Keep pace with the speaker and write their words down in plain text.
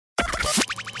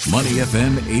Money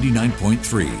FM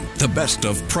 89.3, the best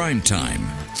of prime time.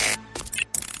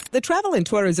 The travel and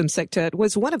tourism sector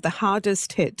was one of the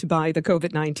hardest hit by the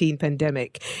COVID-19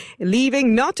 pandemic,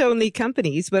 leaving not only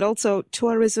companies but also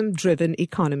tourism-driven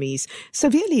economies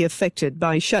severely affected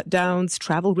by shutdowns,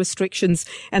 travel restrictions,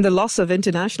 and the loss of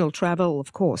international travel,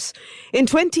 of course. In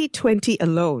 2020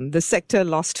 alone, the sector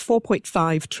lost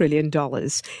 $4.5 trillion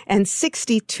and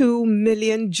 62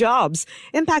 million jobs,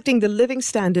 impacting the living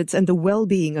standards and the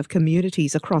well-being of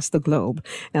communities across the globe.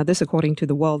 Now, this according to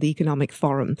the World Economic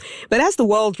Forum. But as the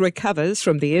world recovers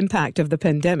from the impact of the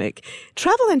pandemic,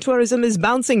 travel and tourism is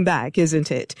bouncing back,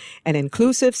 isn't it? An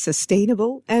inclusive,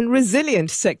 sustainable, and resilient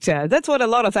sector. That's what a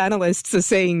lot of analysts are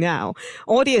saying now.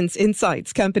 Audience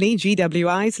Insights company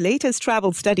GWI's latest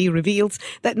travel study reveals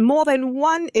that more than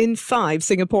 1 in 5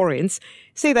 Singaporeans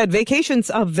say that vacations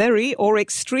are very or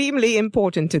extremely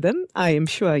important to them. I am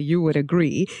sure you would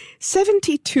agree.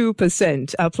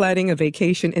 72% are planning a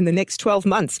vacation in the next 12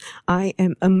 months. I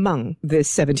am among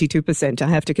this 72%, I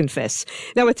have to confess.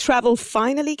 Now, with travel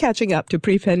finally catching up to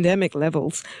pre-pandemic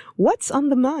levels, what's on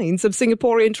the minds of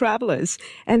Singaporean travelers?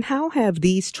 And how have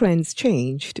these trends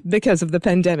changed because of the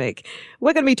pandemic?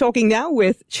 We're going to be talking now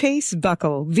with Chase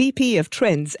Buckle, VP of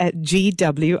Trends at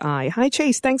GWI. Hi,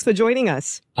 Chase. Thanks for joining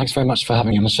us. Thanks very much for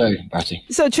having me on the show, Bratty.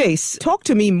 So, Chase, talk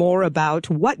to me more about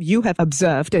what you have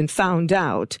observed and found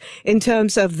out in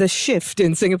terms of the shift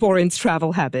in Singaporeans'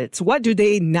 travel habits. What do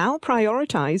they now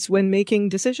prioritize when making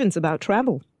decisions about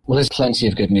travel? Well, there's plenty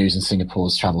of good news in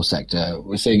Singapore's travel sector.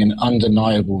 We're seeing an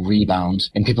undeniable rebound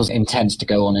in people's intent to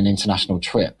go on an international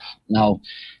trip. Now,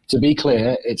 to be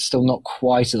clear, it's still not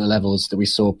quite at the levels that we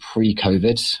saw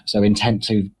pre-COVID. So intent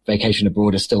to vacation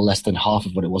abroad is still less than half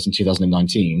of what it was in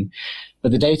 2019.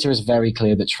 But the data is very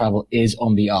clear that travel is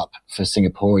on the up for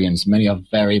Singaporeans. Many are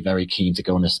very, very keen to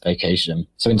go on this vacation.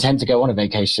 So intent to go on a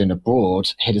vacation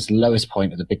abroad hit its lowest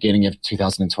point at the beginning of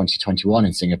 2020-21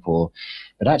 in Singapore.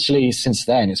 But actually, since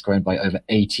then, it's grown by over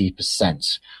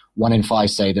 80%. 1 in 5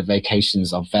 say that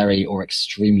vacations are very or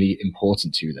extremely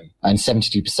important to them. And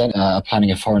 72% are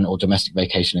planning a foreign or domestic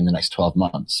vacation in the next 12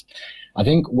 months. I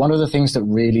think one of the things that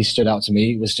really stood out to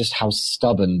me was just how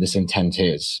stubborn this intent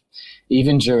is.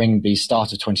 Even during the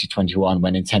start of 2021,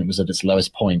 when intent was at its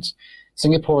lowest point,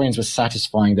 Singaporeans were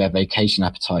satisfying their vacation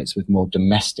appetites with more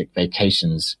domestic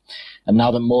vacations. And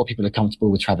now that more people are comfortable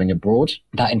with traveling abroad,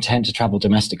 that intent to travel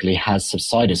domestically has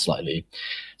subsided slightly.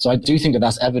 So I do think that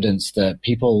that's evidence that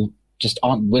people just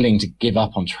aren't willing to give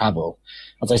up on travel.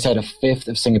 As I said, a fifth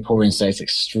of Singaporeans say it's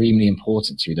extremely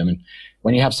important to them. And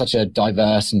when you have such a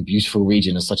diverse and beautiful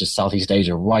region as such as Southeast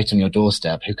Asia right on your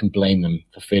doorstep, who can blame them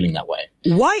for feeling that way?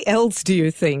 Why else do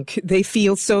you think they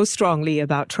feel so strongly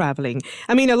about traveling?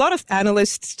 I mean, a lot of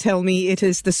analysts tell me it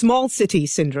is the small city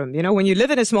syndrome. You know, when you live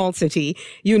in a small city,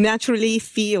 you naturally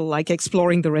feel like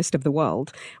exploring the rest of the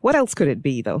world. What else could it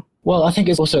be, though? Well, I think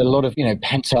it's also a lot of,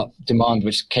 pent up demand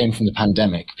which came from the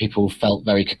pandemic. People felt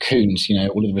very cocooned,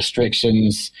 all of the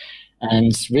restrictions.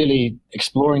 And really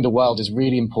exploring the world is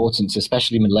really important to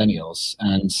especially millennials.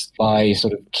 And by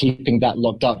sort of keeping that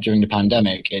locked up during the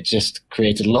pandemic, it just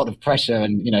created a lot of pressure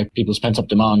and, people's pent up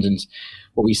demand. And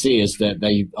what we see is that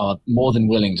they are more than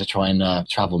willing to try and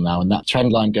travel now. And that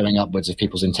trend line going upwards of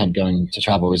people's intent going to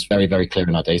travel is very, very clear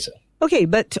in our data. Okay,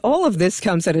 but all of this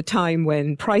comes at a time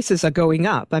when prices are going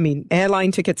up. I mean,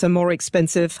 airline tickets are more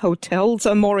expensive, hotels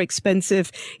are more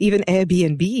expensive, even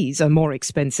Airbnbs are more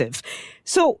expensive.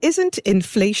 So isn't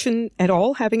inflation at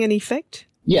all having an effect?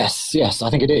 Yes,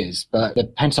 I think it is. But the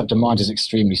pent-up demand is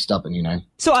extremely stubborn,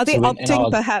 So are they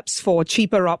opting perhaps for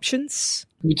cheaper options?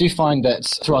 We do find that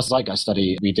through our Zeitgeist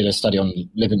study, we did a study on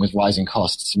living with rising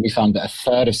costs. And we found that a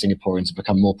third of Singaporeans have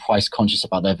become more price conscious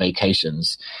about their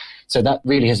vacations. So that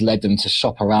really has led them to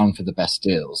shop around for the best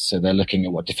deals. So they're looking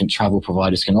at what different travel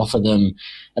providers can offer them,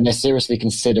 and they're seriously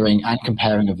considering and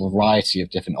comparing a variety of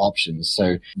different options.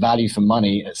 So value for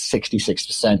money at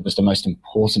 66% was the most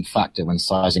important factor when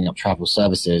sizing up travel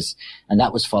services, and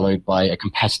that was followed by a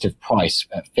competitive price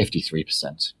at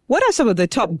 53%. What are some of the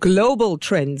top global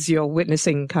trends you're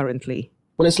witnessing currently?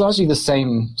 Well, it's largely the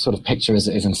same sort of picture as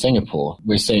it is in Singapore.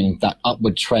 We're seeing that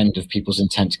upward trend of people's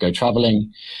intent to go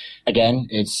traveling. Again,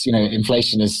 it's,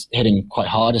 inflation is hitting quite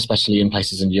hard, especially in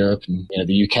places in Europe and,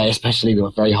 the UK, especially. We've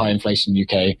got very high inflation in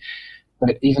the UK.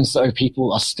 But even so,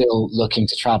 people are still looking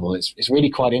to travel. It's really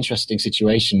quite an interesting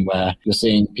situation where you're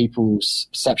seeing people's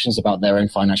perceptions about their own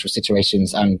financial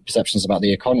situations and perceptions about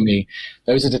the economy.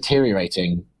 Those are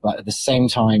deteriorating. But at the same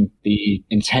time, the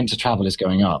intent to travel is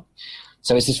going up.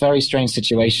 So it's this very strange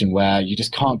situation where you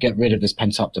just can't get rid of this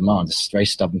pent-up demand, this very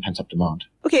stubborn pent-up demand.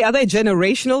 Okay, are there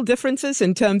generational differences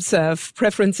in terms of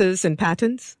preferences and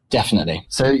patterns? Definitely.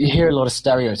 So you hear a lot of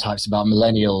stereotypes about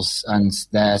millennials and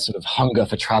their sort of hunger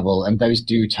for travel, and those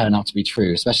do turn out to be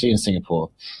true, especially in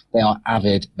Singapore. They are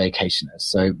avid vacationers.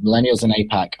 So millennials in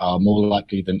APAC are more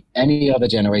likely than any other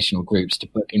generational groups to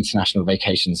book international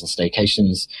vacations and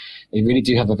staycations. They really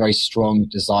do have a very strong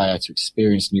desire to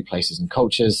experience new places and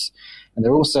cultures. And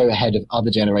they're also ahead of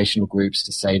other generational groups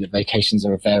to say that vacations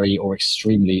are very or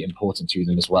extremely important to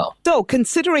them as well. So,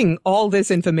 considering all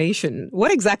this information,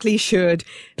 what exactly should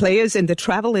players in the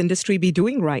travel industry be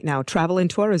doing right now, travel and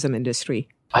tourism industry?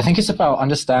 I think it's about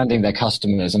understanding their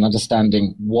customers and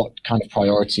understanding what kind of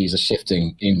priorities are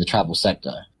shifting in the travel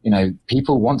sector. You know,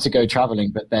 people want to go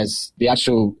traveling, but there's the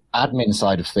actual admin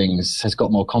side of things has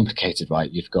got more complicated, right?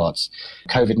 You've got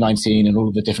COVID-19 and all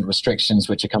of the different restrictions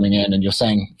which are coming in. And you're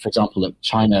saying, for example, that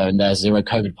China and their zero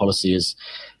COVID policy is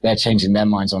they're changing their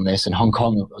minds on this, and Hong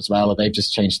Kong as well. They've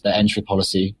just changed their entry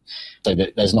policy so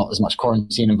that there's not as much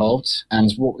quarantine involved.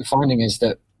 And what we're finding is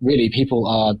that really people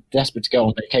are desperate to go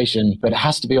on vacation, but it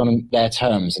has to be on their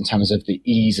terms in terms of the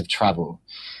ease of travel.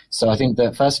 So I think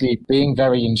that firstly, being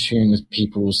very in tune with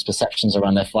people's perceptions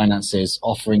around their finances,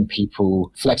 offering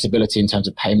people flexibility in terms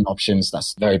of payment options,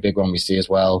 that's a very big one we see as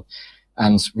well.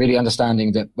 And really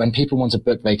understanding that when people want to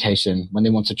book vacation, when they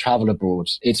want to travel abroad,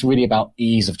 it's really about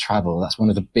ease of travel. That's one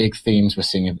of the big themes we're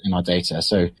seeing in our data.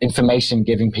 So information,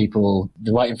 giving people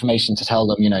the right information to tell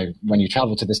them, you know, when you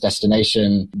travel to this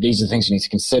destination, these are the things you need to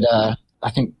consider.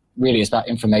 I think really it's about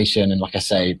information and, like I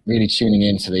say, really tuning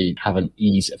in to have an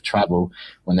ease of travel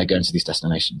when they're going to these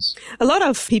destinations. A lot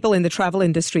of people in the travel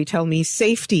industry tell me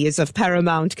safety is of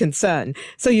paramount concern.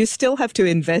 So you still have to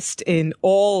invest in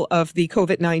all of the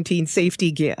COVID-19 safety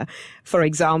gear, for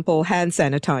example, hand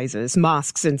sanitizers,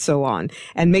 masks, and so on,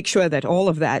 and make sure that all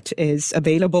of that is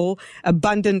available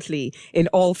abundantly in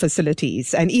all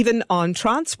facilities and even on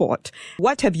transport.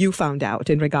 What have you found out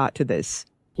in regard to this?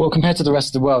 Well, compared to the rest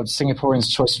of the world, Singaporeans'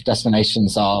 choice of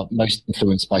destinations are most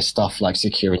influenced by stuff like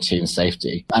security and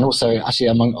safety. And also, actually,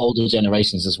 among older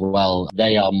generations as well,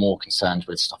 they are more concerned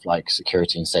with stuff like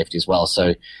security and safety as well.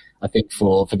 So I think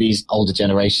for these older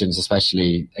generations,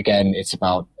 especially, again, it's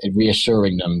about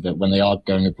reassuring them that when they are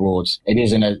going abroad, it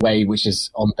is in a way which is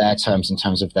on their terms in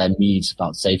terms of their needs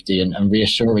about safety, and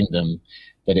reassuring them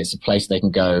that it's a place they can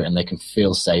go and they can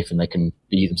feel safe and they can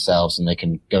be themselves and they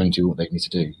can go and do what they need to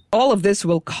do. All of this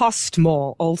will cost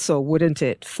more also, wouldn't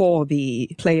it, for the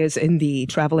players in the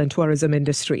travel and tourism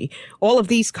industry? All of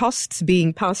these costs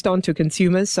being passed on to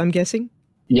consumers, I'm guessing?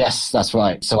 Yes, that's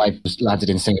right. So I landed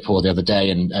in Singapore the other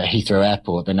day, and at Heathrow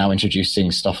Airport, they're now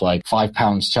introducing stuff like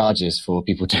 £5 charges for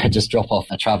people to just drop off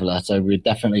a traveller. So we're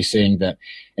definitely seeing that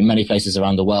in many places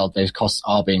around the world, those costs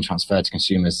are being transferred to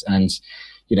consumers. And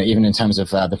you know, even in terms of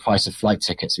the price of flight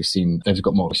tickets, we've seen they've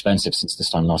got more expensive since this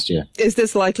time last year. Is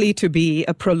this likely to be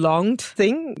a prolonged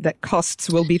thing, that costs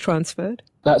will be transferred?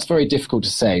 That's very difficult to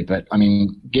say. But I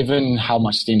mean, given how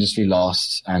much the industry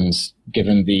lost and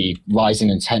given the rising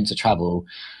intent to travel,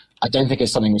 I don't think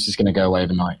it's something which is going to go away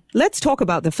overnight. Let's talk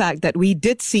about the fact that we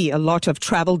did see a lot of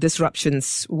travel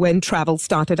disruptions when travel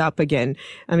started up again.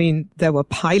 I mean, there were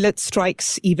pilot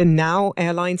strikes. Even now,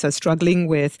 airlines are struggling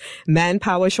with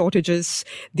manpower shortages.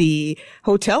 The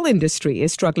hotel industry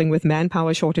is struggling with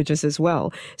manpower shortages as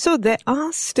well. So there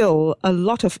are still a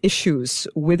lot of issues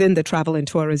within the travel and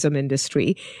tourism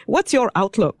industry. What's your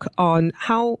outlook on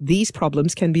how these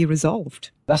problems can be resolved?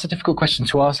 That's a difficult question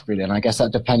to ask, really. And I guess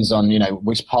that depends on, you know,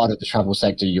 which part of the travel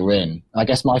sector you're in. I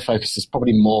guess my focus is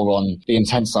probably more on the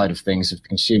intent side of things with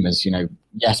consumers. You know,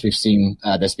 yes, we've seen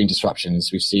there's been disruptions.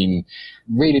 We've seen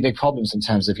really big problems in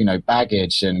terms of, you know,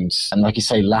 baggage and like you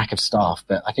say, lack of staff.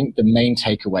 But I think the main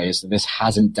takeaway is that this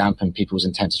hasn't dampened people's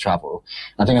intent to travel.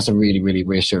 I think that's a really, really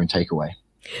reassuring takeaway.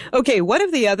 Okay, one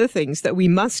of the other things that we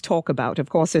must talk about, of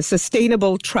course, is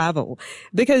sustainable travel,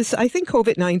 because I think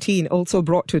COVID-19 also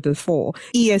brought to the fore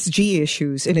ESG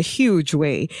issues in a huge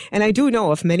way. And I do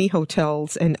know of many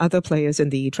hotels and other players in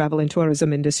the travel and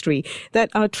tourism industry that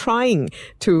are trying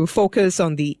to focus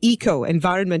on the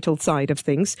eco-environmental side of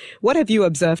things. What have you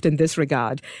observed in this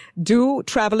regard? Do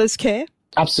travelers care?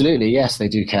 Absolutely, yes, they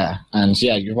do care. And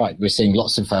yeah, you're right. We're seeing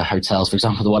lots of hotels, for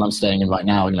example, the one I'm staying in right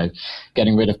now, you know,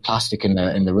 getting rid of plastic in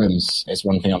the rooms is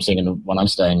one thing I'm seeing in the one I'm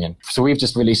staying in. So we've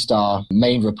just released our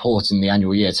main report in the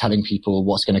annual year telling people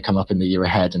what's going to come up in the year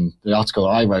ahead. And the article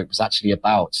I wrote was actually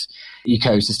about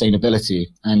eco-sustainability.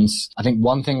 And I think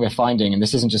one thing we're finding, and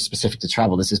this isn't just specific to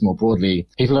travel, this is more broadly,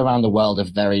 people around the world are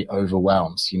very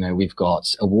overwhelmed. You know, we've got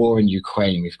a war in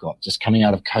Ukraine. We've got just coming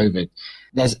out of COVID.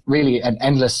 there's really an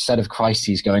endless set of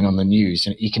crises going on in the news,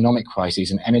 an economic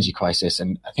crisis, an energy crisis.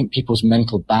 And I think people's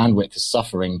mental bandwidth is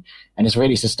suffering, and it's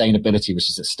really sustainability which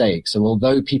is at stake. So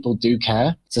although people do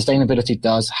care, sustainability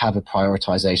does have a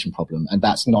prioritization problem. And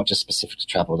that's not just specific to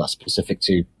travel, that's specific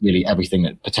to really everything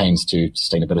that pertains to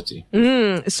sustainability.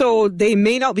 So they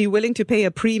may not be willing to pay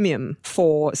a premium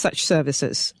for such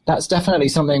services. That's definitely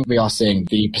something we are seeing.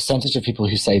 The percentage of people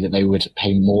who say that they would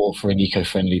pay more for an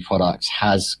eco-friendly product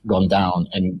has gone down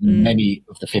in many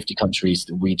of the 50 countries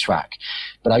that we track.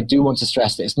 But I do want to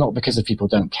stress that it's not because of people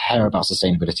don't care about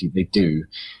sustainability. They do.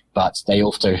 But they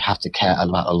also have to care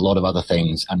about a lot of other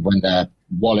things. And when their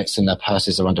wallets and their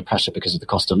purses are under pressure because of the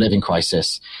cost of living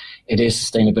crisis, it is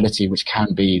sustainability which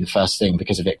can be the first thing,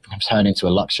 because if it can turn into a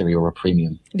luxury or a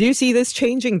premium. Do you see this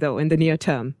changing, though, in the near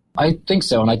term? I think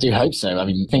so, and I do hope so. I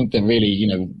mean, I think that really,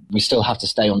 we still have to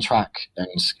stay on track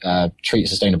and treat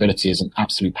sustainability as an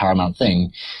absolute paramount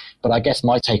thing. But I guess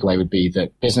my takeaway would be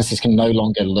that businesses can no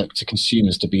longer look to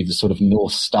consumers to be the sort of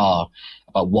North Star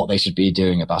about what they should be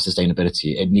doing about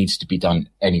sustainability. It needs to be done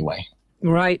anyway.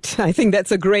 Right. I think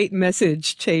that's a great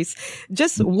message, Chase.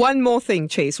 Just one more thing,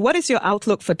 Chase. What is your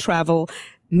outlook for travel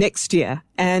next year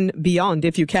and beyond,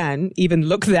 if you can even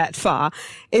look that far,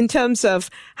 in terms of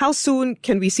how soon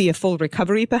can we see a full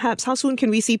recovery, perhaps? How soon can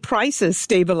we see prices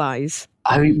stabilize?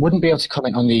 I wouldn't be able to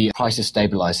comment on the prices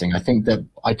stabilizing. I think that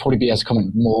I'd probably be able to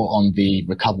comment more on the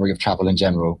recovery of travel in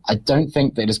general. I don't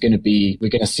think that we're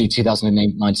going to see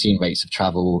 2019 rates of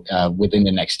travel within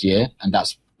the next year. And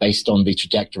that's based on the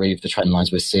trajectory of the trend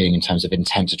lines we're seeing in terms of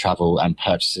intent to travel and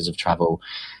purchases of travel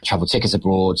tickets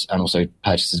abroad, and also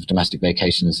purchases of domestic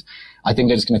vacations. I think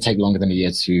that it's going to take longer than a year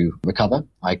to recover.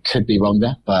 I could be wrong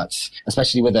there, but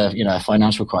especially with a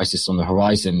financial crisis on the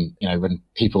horizon,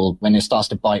 when it starts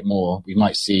to bite more, we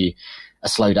might see a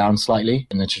slowdown slightly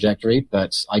in the trajectory.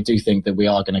 But I do think that we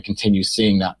are going to continue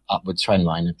seeing that upward trend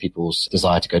line of people's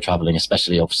desire to go traveling,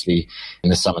 especially obviously in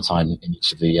the summertime in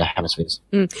each of the hemispheres.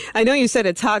 I know you said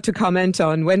it's hard to comment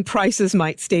on when prices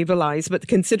might stabilize, but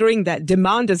considering that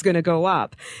demand is going to go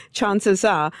up, chances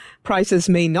are prices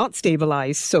may not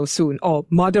stabilize so soon or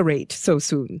moderate so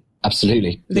soon.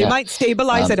 Absolutely. They might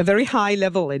stabilize at a very high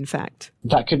level, in fact.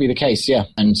 That could be the case, yeah.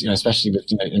 And, especially with,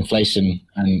 inflation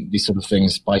and these sort of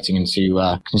things biting into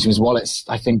consumers' wallets,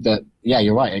 I think that, yeah,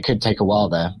 you're right. It could take a while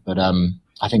there, but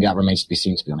I think that remains to be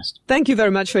seen, to be honest. Thank you very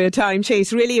much for your time,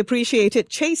 Chase. Really appreciate it.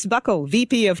 Chase Buckle,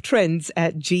 VP of Trends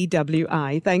at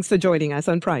GWI. Thanks for joining us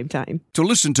on Prime Time. To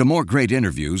listen to more great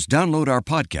interviews, download our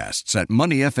podcasts at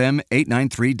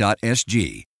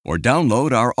moneyfm893.sg or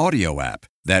download our audio app.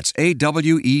 That's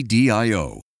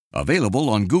AWEDIO. Available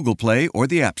on Google Play or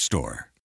the App Store.